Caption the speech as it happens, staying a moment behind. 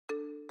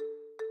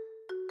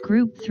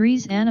Group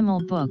 3's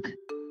Animal Book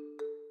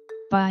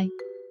by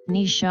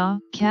Nisha,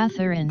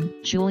 Catherine,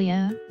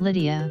 Julia,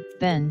 Lydia,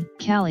 Ben,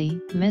 Callie,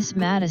 Miss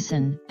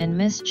Madison, and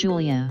Miss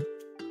Julia.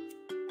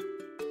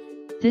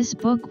 This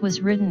book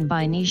was written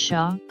by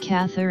Nisha,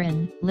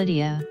 Catherine,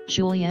 Lydia,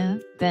 Julia,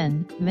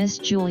 Ben, Miss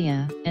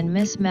Julia, and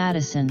Miss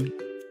Madison.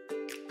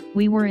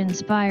 We were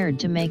inspired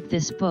to make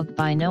this book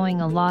by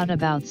knowing a lot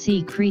about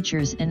sea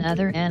creatures and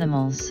other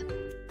animals.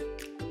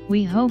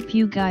 We hope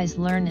you guys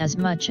learn as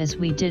much as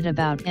we did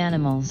about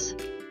animals.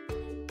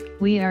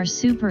 We are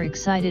super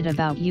excited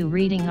about you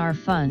reading our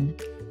fun,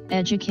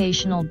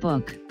 educational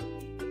book.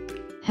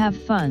 Have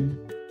fun.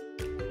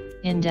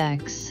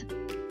 Index.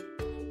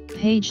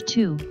 Page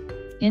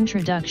 2,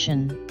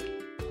 Introduction.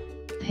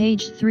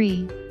 Page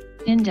 3,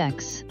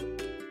 Index.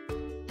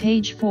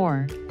 Page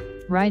 4,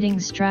 Writing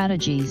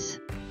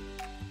Strategies.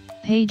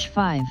 Page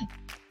 5,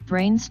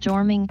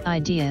 Brainstorming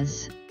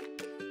Ideas.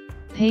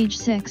 Page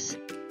 6,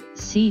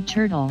 Sea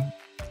Turtle.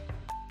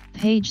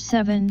 Page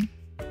 7,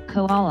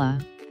 Koala.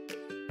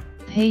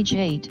 Page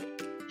 8,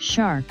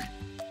 Shark.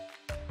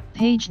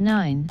 Page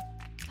 9,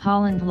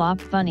 Holland Lop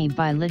Bunny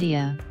by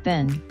Lydia,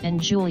 Ben,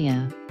 and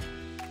Julia.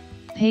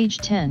 Page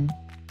 10,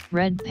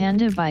 Red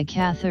Panda by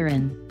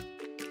Catherine.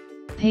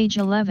 Page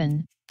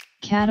 11,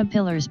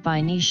 Caterpillars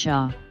by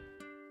Nisha.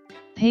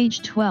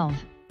 Page 12,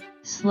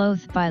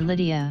 Sloth by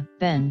Lydia,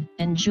 Ben,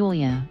 and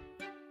Julia.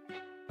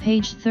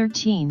 Page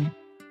 13,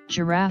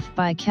 Giraffe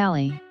by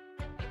Callie.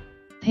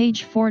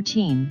 Page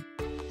 14,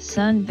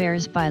 Sun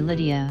Bears by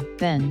Lydia,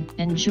 Ben,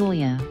 and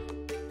Julia.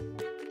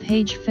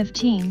 Page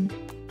 15,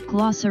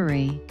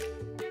 Glossary.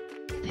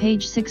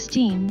 Page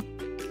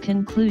 16,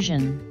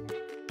 Conclusion.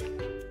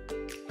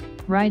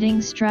 Writing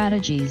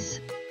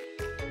Strategies.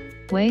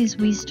 Ways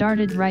we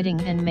started writing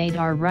and made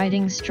our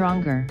writing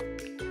stronger.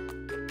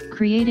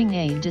 Creating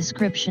a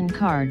description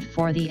card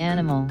for the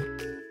animal.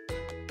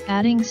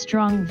 Adding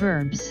strong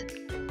verbs.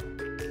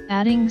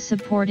 Adding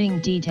supporting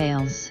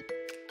details.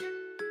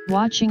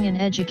 Watching an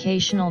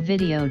educational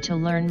video to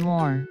learn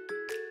more.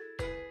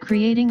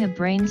 Creating a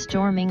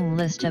brainstorming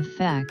list of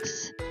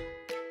facts.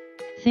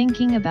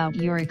 Thinking about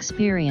your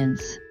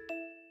experience.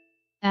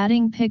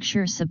 Adding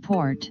picture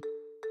support.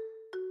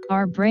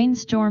 Our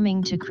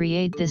brainstorming to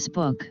create this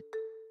book.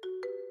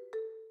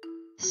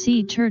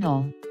 Sea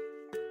turtle.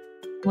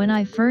 When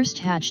I first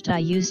hatched, I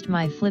used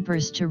my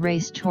flippers to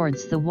race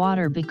towards the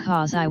water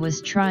because I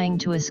was trying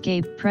to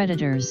escape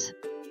predators.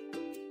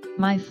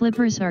 My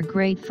flippers are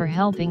great for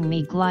helping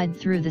me glide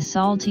through the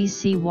salty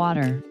sea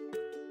water.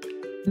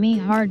 My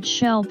hard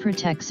shell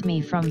protects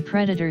me from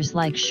predators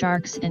like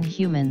sharks and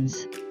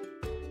humans.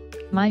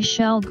 My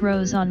shell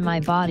grows on my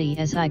body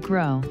as I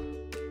grow.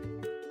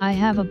 I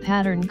have a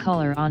pattern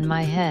color on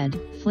my head,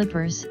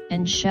 flippers,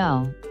 and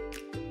shell.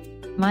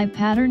 My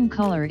pattern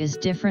color is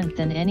different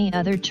than any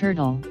other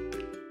turtle.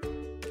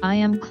 I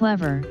am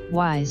clever,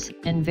 wise,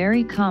 and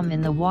very calm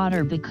in the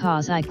water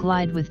because I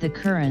glide with the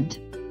current.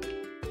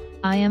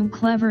 I am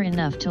clever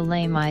enough to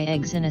lay my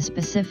eggs in a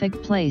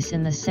specific place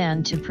in the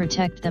sand to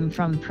protect them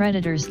from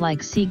predators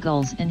like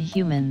seagulls and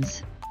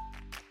humans.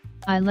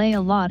 I lay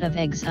a lot of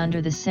eggs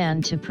under the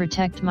sand to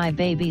protect my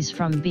babies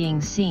from being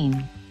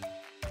seen.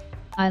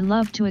 I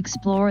love to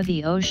explore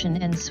the ocean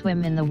and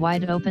swim in the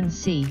wide open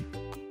sea.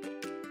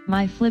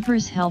 My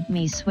flippers help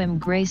me swim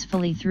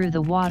gracefully through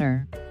the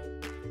water.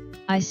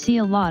 I see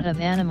a lot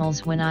of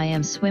animals when I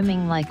am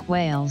swimming, like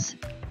whales,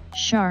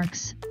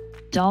 sharks,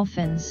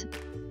 dolphins,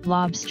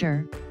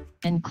 lobster,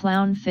 and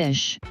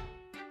clownfish.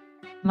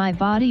 My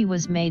body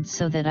was made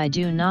so that I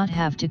do not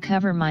have to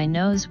cover my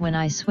nose when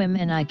I swim,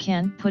 and I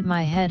can't put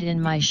my head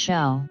in my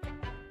shell.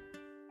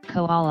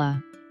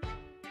 Koala.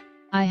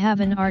 I have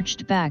an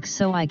arched back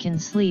so I can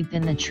sleep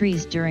in the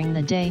trees during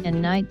the day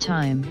and night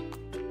time.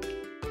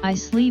 I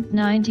sleep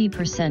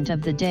 90%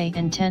 of the day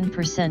and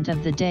 10%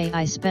 of the day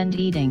I spend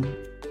eating.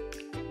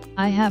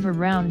 I have a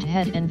round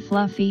head and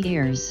fluffy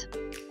ears.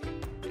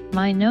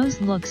 My nose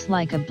looks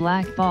like a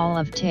black ball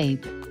of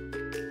tape.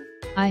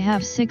 I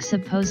have 6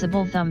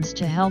 opposable thumbs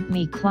to help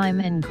me climb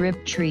and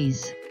grip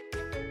trees.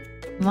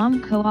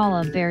 Mom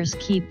koala bears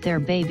keep their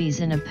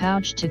babies in a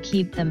pouch to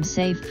keep them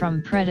safe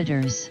from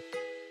predators.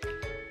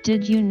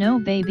 Did you know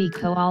baby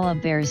koala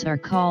bears are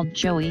called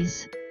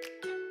joeys?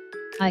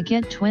 I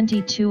get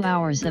 22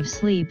 hours of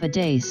sleep a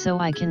day so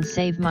I can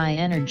save my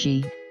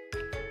energy.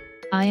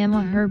 I am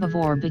a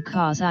herbivore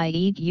because I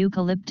eat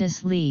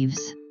eucalyptus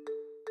leaves.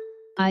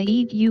 I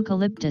eat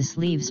eucalyptus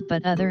leaves,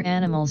 but other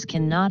animals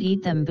cannot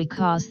eat them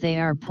because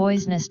they are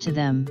poisonous to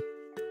them.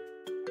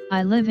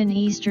 I live in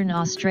Eastern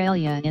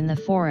Australia in the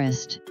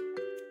forest.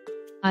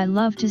 I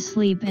love to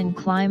sleep and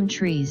climb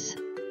trees.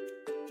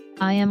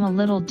 I am a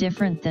little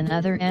different than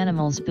other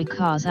animals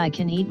because I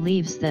can eat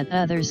leaves that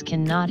others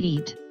cannot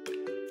eat.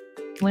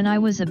 When I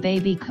was a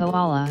baby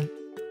koala,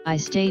 I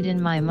stayed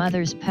in my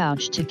mother's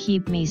pouch to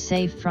keep me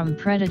safe from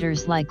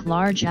predators like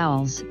large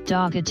owls,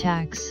 dog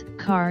attacks,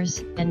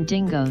 cars, and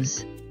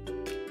dingoes.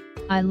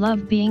 I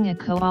love being a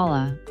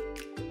koala.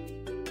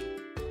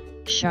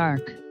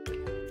 Shark.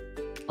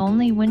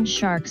 Only when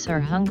sharks are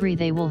hungry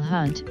they will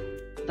hunt.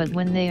 but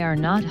when they are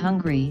not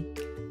hungry,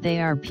 they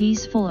are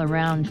peaceful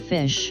around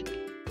fish.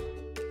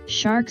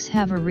 Sharks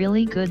have a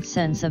really good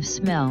sense of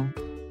smell.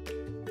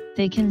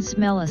 They can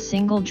smell a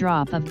single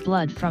drop of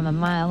blood from a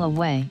mile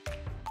away.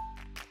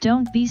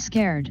 Don't be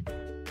scared.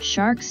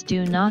 Sharks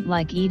do not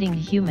like eating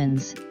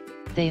humans,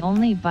 they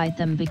only bite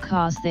them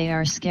because they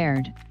are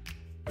scared.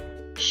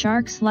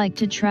 Sharks like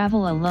to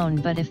travel alone,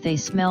 but if they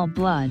smell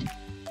blood,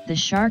 the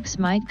sharks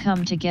might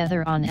come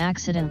together on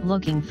accident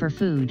looking for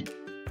food.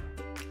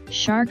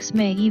 Sharks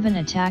may even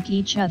attack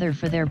each other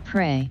for their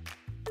prey.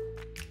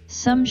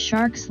 Some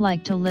sharks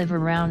like to live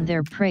around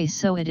their prey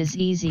so it is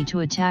easy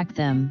to attack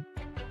them,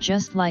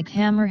 just like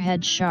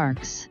hammerhead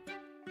sharks.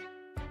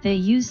 They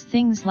use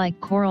things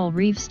like coral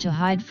reefs to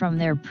hide from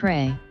their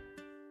prey.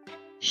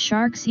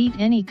 Sharks eat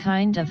any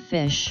kind of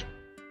fish.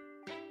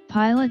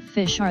 Pilot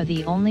fish are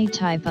the only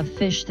type of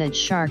fish that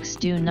sharks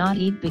do not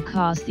eat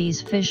because these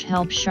fish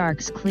help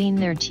sharks clean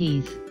their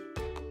teeth.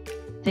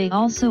 They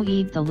also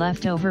eat the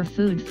leftover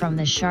food from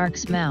the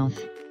shark's mouth.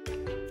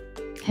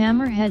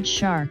 Hammerhead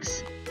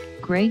sharks,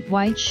 great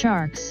white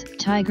sharks,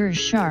 tiger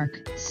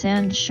shark,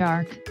 sand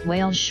shark,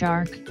 whale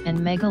shark, and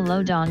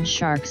megalodon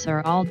sharks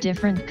are all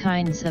different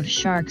kinds of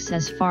sharks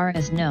as far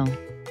as know.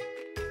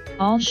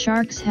 All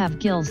sharks have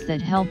gills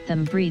that help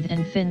them breathe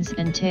and fins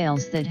and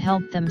tails that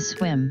help them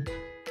swim.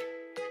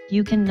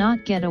 You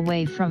cannot get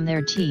away from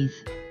their teeth.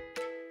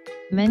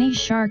 Many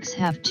sharks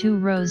have 2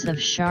 rows of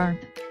sharp,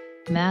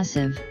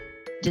 massive,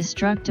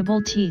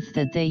 destructible teeth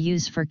that they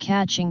use for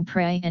catching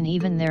prey and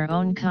even their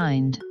own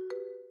kind.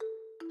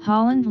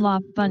 Holland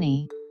Lop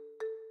Bunny.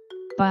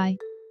 By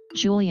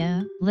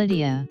Julia,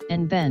 Lydia,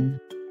 and Ben.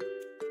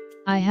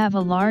 I have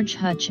a large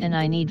hutch and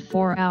I need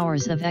 4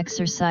 hours of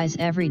exercise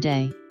every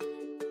day.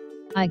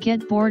 I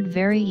get bored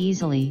very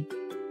easily,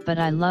 but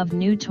I love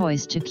new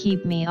toys to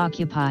keep me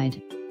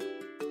occupied.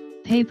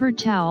 Paper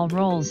towel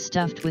rolls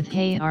stuffed with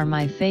hay are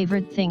my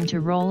favorite thing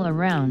to roll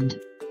around.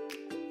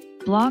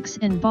 Blocks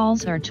and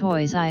balls are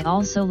toys I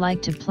also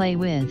like to play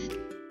with.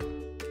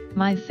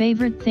 My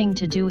favorite thing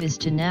to do is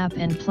to nap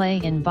and play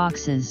in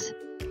boxes.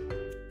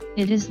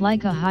 It is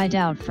like a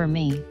hideout for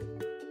me.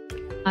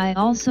 I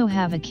also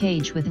have a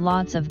cage with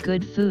lots of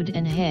good food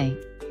and hay.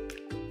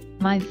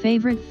 My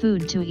favorite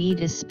food to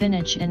eat is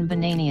spinach and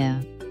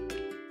banana.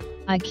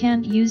 I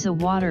can't use a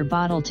water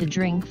bottle to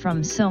drink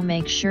from, so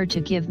make sure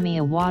to give me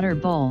a water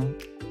bowl.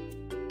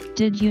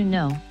 Did you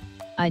know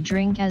I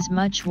drink as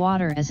much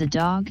water as a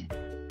dog?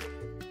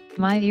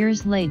 My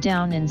ears lay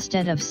down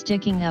instead of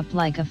sticking up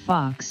like a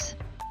fox.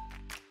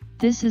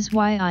 This is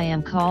why I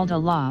am called a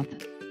lop.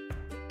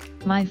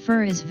 My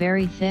fur is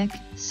very thick,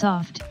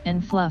 soft,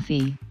 and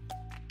fluffy.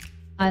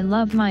 I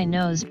love my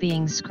nose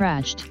being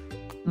scratched,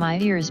 my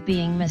ears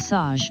being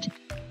massaged,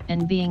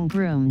 and being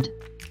groomed.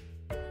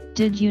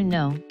 Did you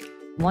know,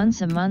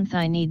 once a month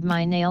I need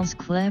my nails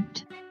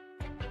clipped?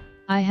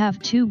 I have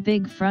 2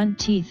 big front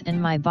teeth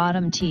and my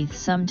bottom teeth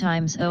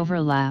sometimes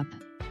overlap.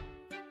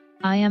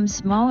 I am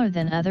smaller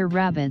than other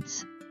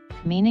rabbits,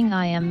 meaning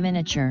I am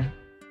miniature.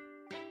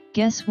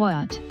 Guess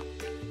what?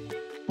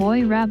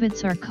 Boy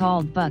rabbits are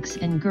called bucks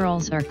and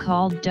girls are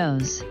called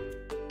does.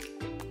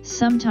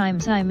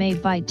 Sometimes I may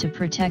bite to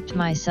protect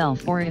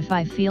myself or if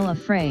I feel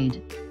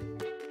afraid.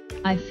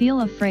 I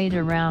feel afraid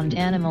around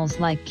animals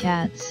like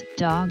cats,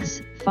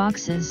 dogs,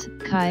 foxes,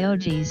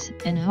 coyotes,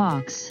 and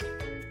hawks.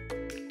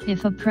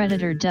 If a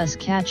predator does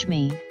catch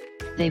me,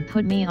 they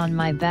put me on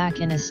my back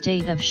in a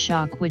state of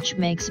shock which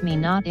makes me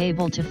not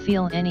able to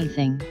feel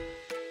anything.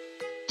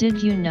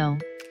 Did you know?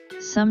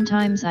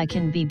 Sometimes I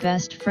can be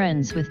best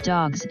friends with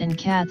dogs and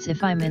cats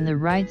if I'm in the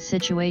right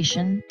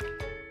situation.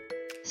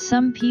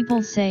 Some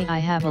people say I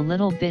have a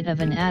little bit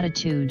of an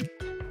attitude,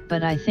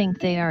 but I think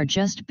they are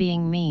just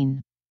being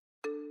mean.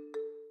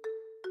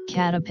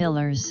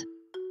 Caterpillars.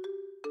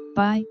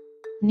 By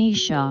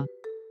Nisha.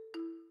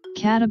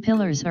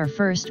 Caterpillars are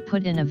first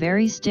put in a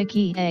very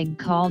sticky egg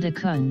called a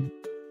cocoon.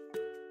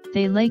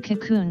 They lay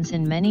cocoons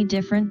in many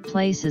different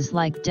places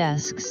like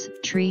desks,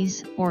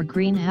 trees, or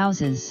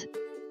greenhouses.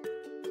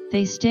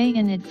 They stay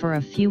in it for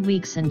a few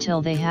weeks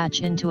until they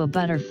hatch into a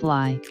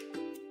butterfly.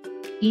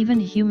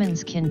 Even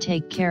humans can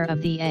take care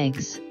of the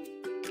eggs.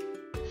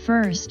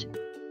 First,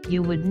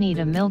 you would need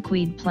a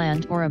milkweed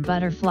plant or a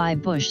butterfly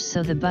bush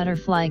so the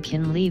butterfly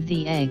can leave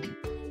the egg.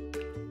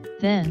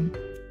 Then,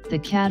 the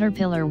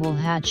caterpillar will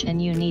hatch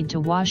and you need to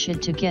wash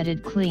it to get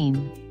it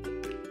clean.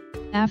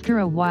 After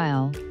a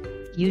while,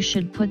 you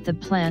should put the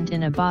plant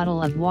in a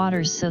bottle of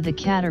water so the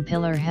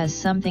caterpillar has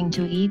something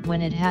to eat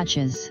when it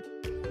hatches.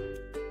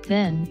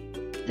 Then,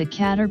 the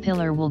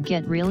caterpillar will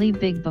get really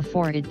big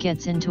before it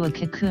gets into a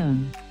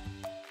cocoon.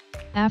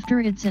 After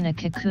it's in a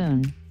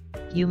cocoon,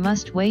 you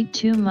must wait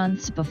 2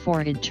 months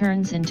before it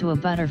turns into a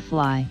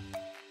butterfly.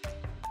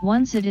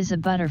 Once it is a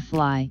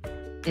butterfly,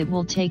 it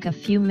will take a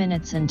few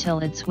minutes until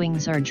its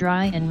wings are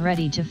dry and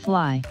ready to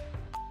fly.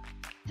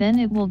 Then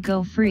it will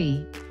go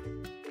free.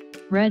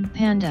 Red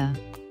Panda.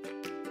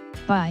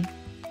 By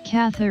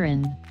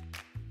Catherine.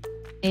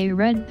 A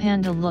red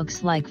panda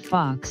looks like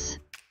fox.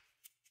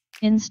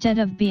 Instead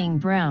of being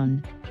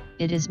brown,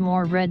 it is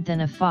more red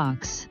than a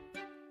fox.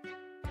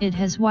 It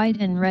has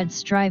white and red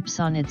stripes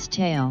on its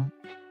tail.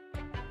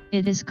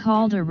 It is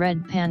called a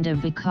red panda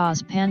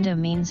because panda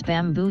means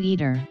bamboo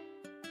eater.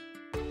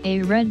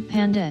 A red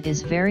panda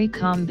is very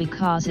calm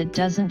because it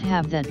doesn't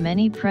have that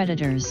many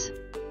predators.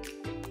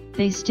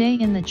 They stay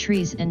in the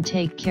trees and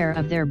take care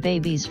of their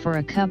babies for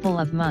a couple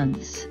of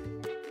months.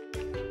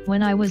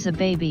 When I was a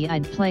baby,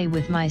 I'd play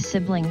with my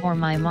sibling or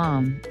my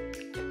mom.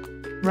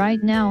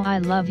 Right now I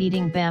love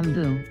eating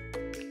bamboo.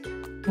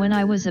 When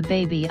I was a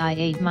baby, I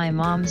ate my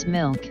mom's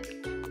milk.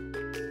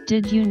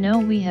 Did you know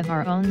we have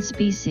our own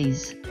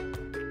species?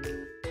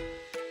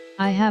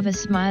 I have a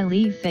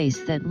smiley face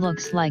that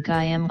looks like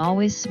I am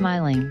always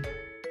smiling.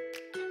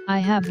 I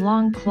have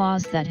long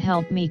claws that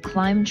help me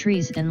climb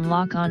trees and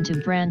lock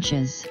onto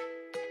branches.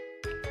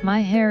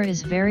 My hair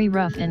is very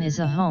rough and is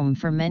a home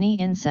for many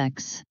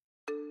insects.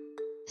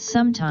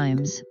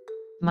 Sometimes,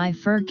 my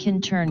fur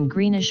can turn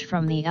greenish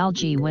from the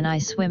algae when I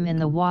swim in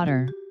the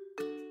water.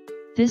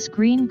 This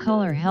green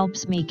color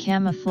helps me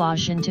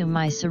camouflage into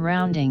my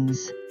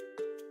surroundings.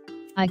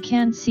 I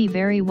can't see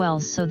very well,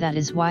 so that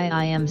is why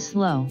I am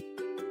slow.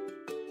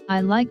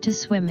 I like to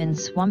swim in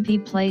swampy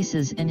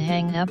places and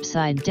hang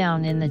upside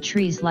down in the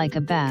trees like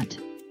a bat.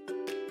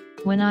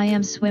 When I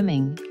am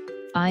swimming,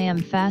 I am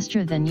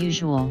faster than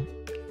usual.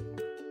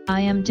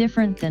 I am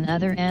different than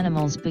other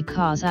animals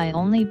because I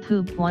only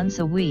poop once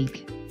a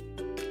week.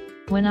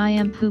 When I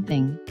am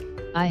pooping,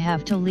 I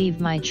have to leave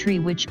my tree,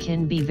 which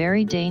can be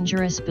very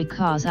dangerous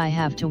because I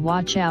have to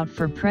watch out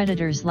for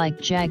predators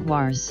like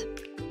jaguars.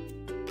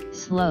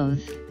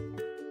 Sloth.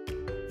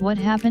 What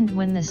happened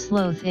when the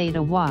sloth ate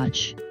a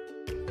watch?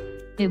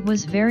 It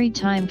was very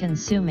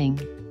time-consuming.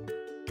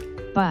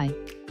 By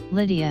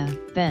Lydia,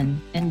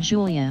 Ben, and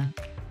Julia.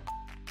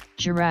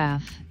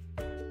 Giraffe.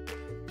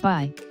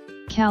 By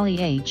Callie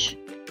H.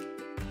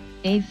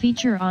 A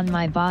feature on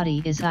my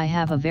body is I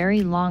have a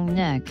very long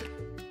neck.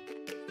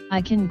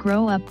 I can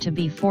grow up to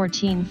be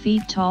 14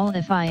 feet tall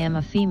if I am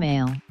a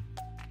female.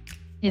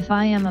 If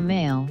I am a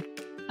male,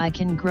 I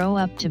can grow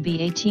up to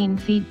be 18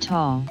 feet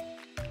tall.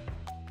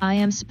 I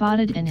am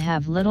spotted and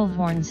have little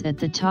horns at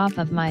the top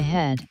of my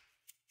head.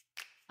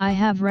 I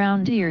have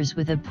round ears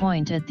with a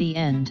point at the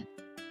end.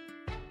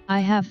 I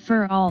have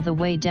fur all the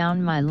way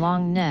down my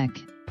long neck.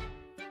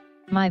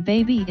 My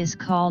baby is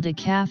called a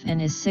calf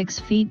and is 6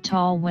 feet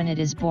tall when it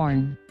is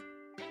born.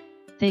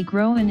 They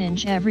grow an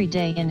inch every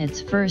day in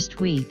its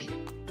first week.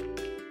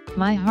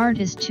 My heart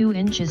is 2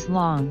 inches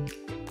long.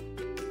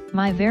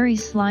 My very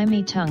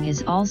slimy tongue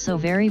is also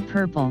very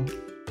purple.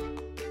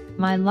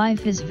 My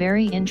life is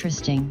very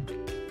interesting.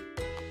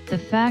 The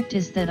fact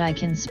is that I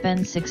can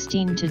spend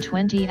 16 to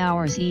 20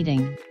 hours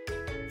eating.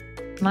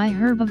 My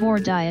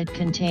herbivore diet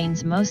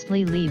contains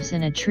mostly leaves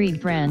in a tree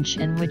branch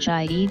in which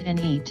I eat and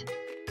eat.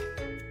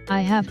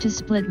 I have to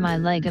split my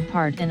leg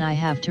apart and I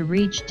have to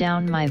reach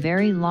down my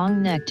very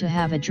long neck to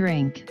have a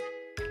drink.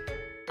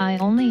 I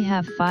only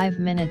have 5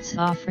 minutes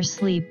off for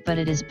sleep, but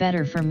it is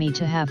better for me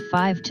to have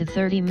 5 to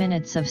 30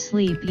 minutes of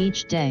sleep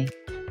each day.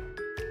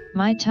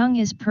 My tongue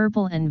is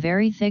purple and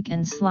very thick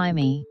and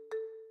slimy.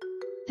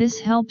 This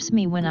helps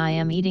me when I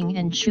am eating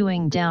and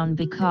chewing down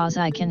because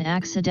I can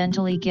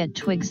accidentally get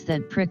twigs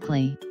that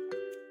prickly.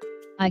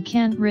 I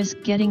can't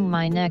risk getting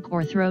my neck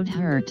or throat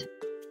hurt.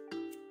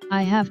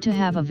 I have to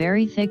have a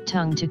very thick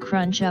tongue to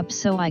crunch up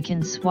so I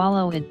can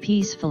swallow it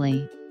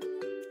peacefully.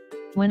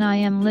 When I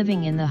am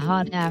living in the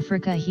hot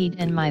Africa heat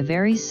and my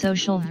very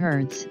social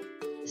herds,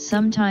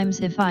 sometimes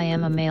if I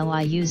am a male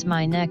I use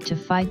my neck to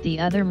fight the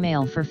other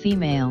male for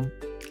female.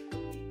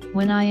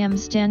 When I am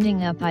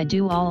standing up I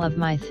do all of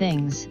my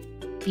things.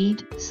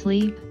 Eat,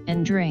 sleep,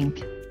 and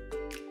drink.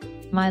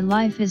 My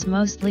life is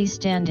mostly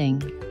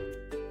standing.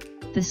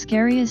 The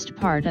scariest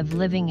part of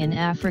living in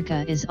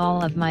Africa is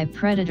all of my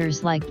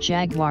predators like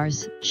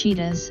jaguars,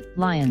 cheetahs,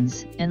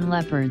 lions, and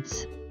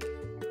leopards.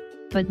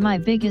 But my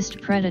biggest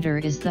predator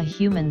is the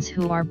humans,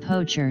 who are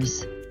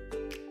poachers.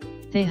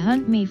 They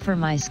hunt me for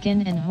my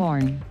skin and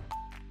horn.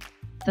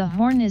 The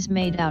horn is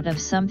made out of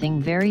something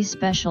very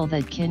special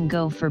that can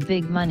go for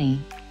big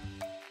money.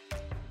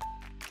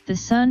 The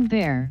sun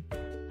bear,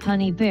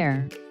 honey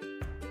bear.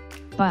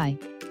 By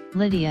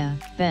Lydia,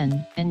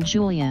 Ben, and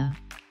Julia.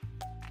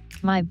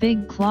 My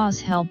big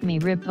claws help me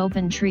rip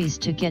open trees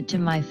to get to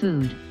my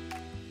food.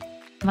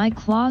 My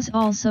claws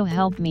also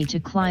help me to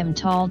climb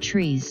tall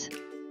trees.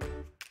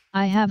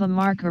 I have a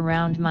mark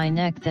around my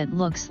neck that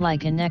looks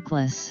like a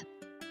necklace.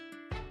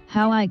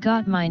 How I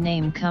got my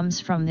name comes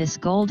from this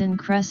golden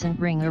crescent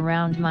ring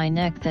around my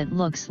neck that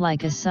looks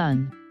like a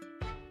sun.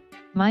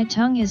 My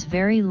tongue is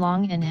very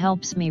long and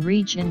helps me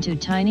reach into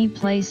tiny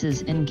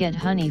places and get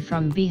honey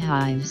from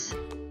beehives.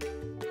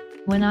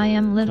 When I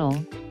am little,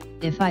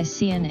 if I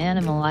see an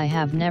animal I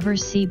have never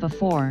seen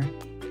before,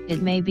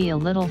 it may be a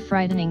little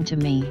frightening to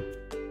me.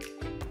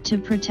 To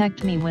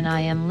protect me when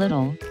I am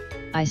little,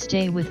 I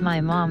stay with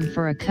my mom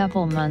for a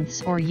couple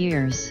months or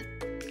years.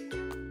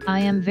 I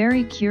am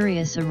very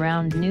curious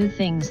around new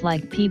things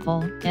like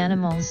people,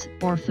 animals,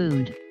 or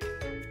food.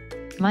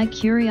 My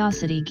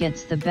curiosity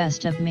gets the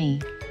best of me.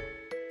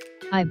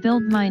 I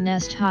build my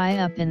nest high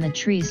up in the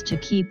trees to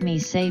keep me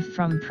safe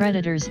from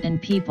predators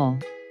and people.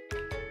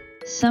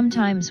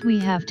 Sometimes we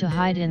have to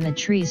hide in the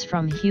trees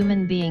from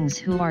human beings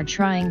who are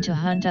trying to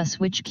hunt us,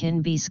 which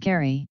can be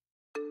scary.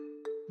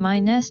 My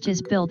nest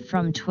is built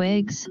from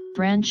twigs,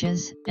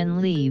 branches,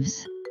 and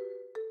leaves.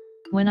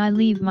 When I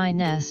leave my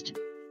nest,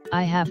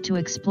 I have to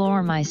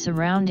explore my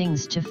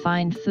surroundings to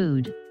find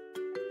food.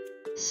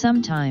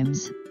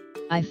 Sometimes,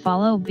 I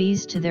follow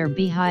bees to their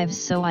beehives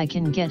so I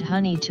can get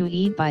honey to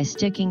eat by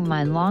sticking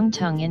my long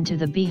tongue into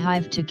the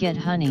beehive to get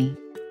honey.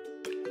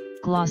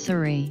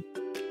 Glossary: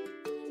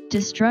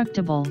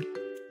 destructible,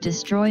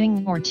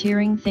 destroying or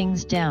tearing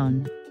things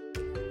down.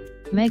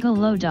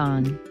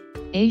 Megalodon,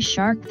 a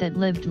shark that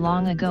lived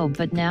long ago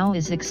but now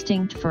is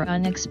extinct for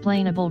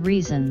unexplainable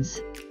reasons.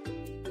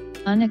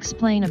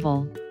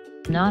 Unexplainable,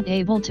 not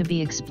able to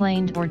be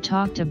explained or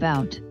talked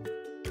about.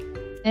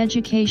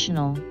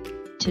 Educational,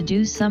 to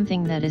do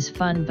something that is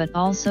fun but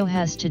also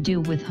has to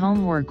do with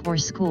homework or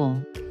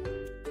school.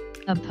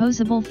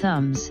 Opposable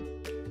thumbs,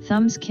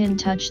 thumbs can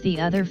touch the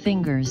other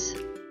fingers.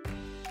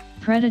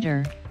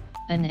 Predator,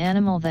 an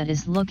animal that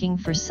is looking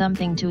for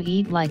something to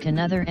eat like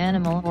another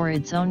animal or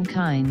its own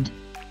kind.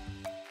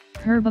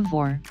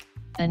 Herbivore,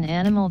 an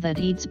animal that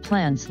eats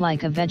plants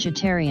like a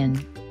vegetarian.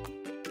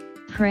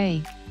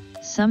 Prey,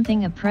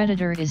 something a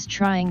predator is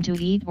trying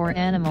to eat or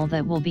animal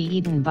that will be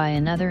eaten by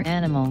another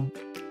animal.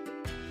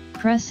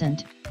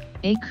 Crescent,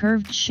 a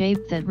curved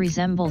shape that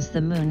resembles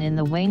the moon in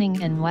the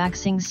waning and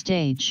waxing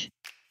stage.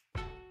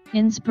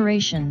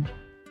 Inspiration,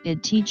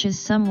 it teaches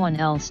someone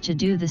else to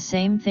do the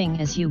same thing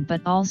as you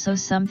but also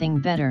something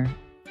better.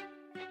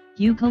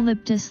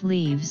 Eucalyptus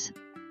leaves,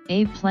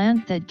 a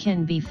plant that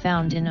can be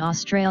found in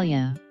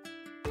Australia.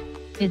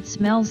 It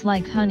smells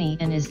like honey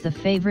and is the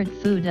favorite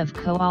food of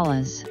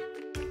koalas.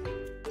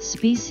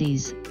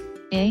 Species,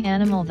 a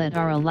animal that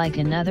are like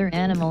another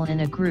animal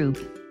in a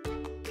group.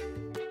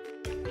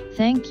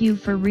 Thank you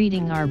for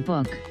reading our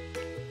book.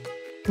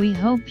 We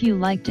hope you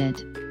liked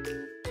it.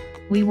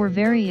 We were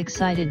very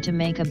excited to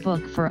make a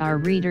book for our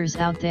readers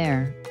out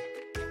there.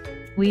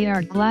 We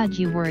are glad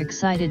you were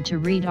excited to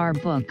read our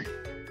book.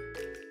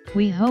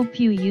 We hope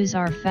you use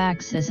our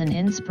facts as an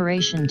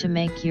inspiration to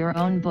make your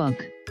own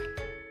book.